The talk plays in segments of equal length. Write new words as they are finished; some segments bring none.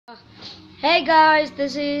Hey guys,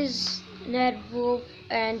 this is Natwolf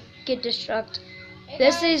and Kid Destruct.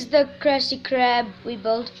 This is the Krusty Krab we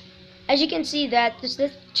built. As you can see, that is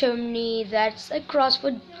the chimney. That's a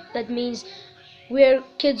crossfoot. That means we're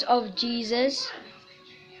kids of Jesus.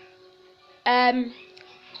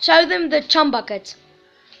 Show them the chum bucket.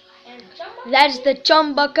 That's the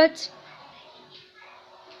chum bucket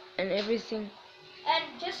and everything. And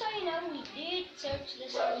just so you know, we did search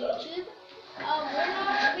this on YouTube.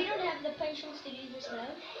 We don't have the patience to do this now.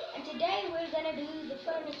 And today we're gonna do the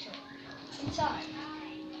furniture inside.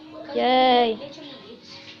 Yay! Literally,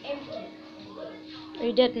 it's empty.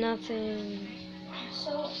 We did nothing.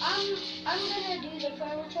 So I'm gonna do the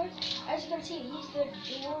furniture. As you can see, he's the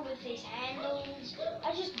door with his handles.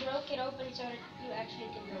 I just broke it open so that you actually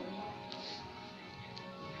can go in.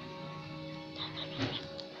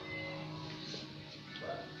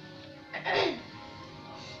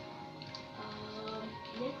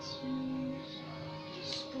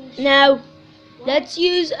 Now, let's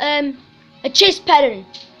use a chest pattern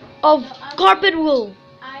of carpet wool.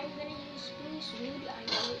 I'm gonna use spruce wood. I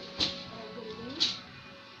know what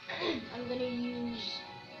I'm gonna use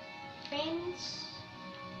fence,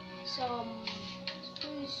 some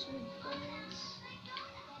spruce wood fence.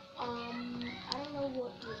 I don't know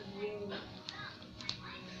what would work.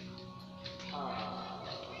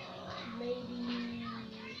 Maybe.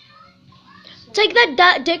 Take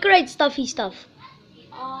that decorate stuffy stuff.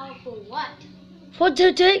 For what? For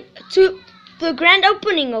to the grand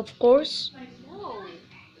opening, of course. No.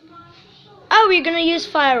 Oh, we're gonna use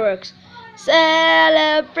fireworks.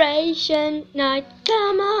 Celebration night,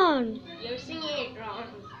 come on. You're singing it wrong.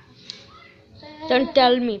 Don't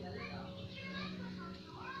tell me.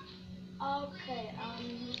 Okay,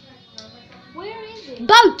 where is it?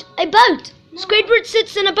 Boat! A boat! No. Squidward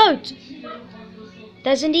sits in a boat.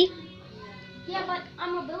 Doesn't he? Yeah, but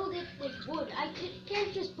I'm gonna build it with wood. I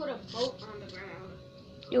can't just put a boat on the ground.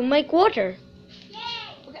 You make water.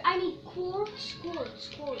 Okay, I need quartz.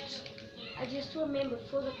 I just remembered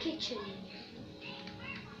for the kitchen.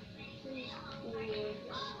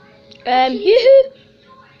 Yoo-hoo.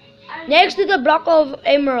 Next to the block of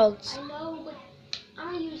emeralds. I know, but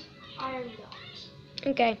I'm gonna use iron dots.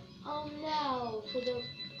 Okay. Now for the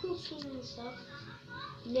cooking and stuff,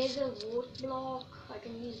 nether wart block. I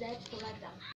can use that for like that.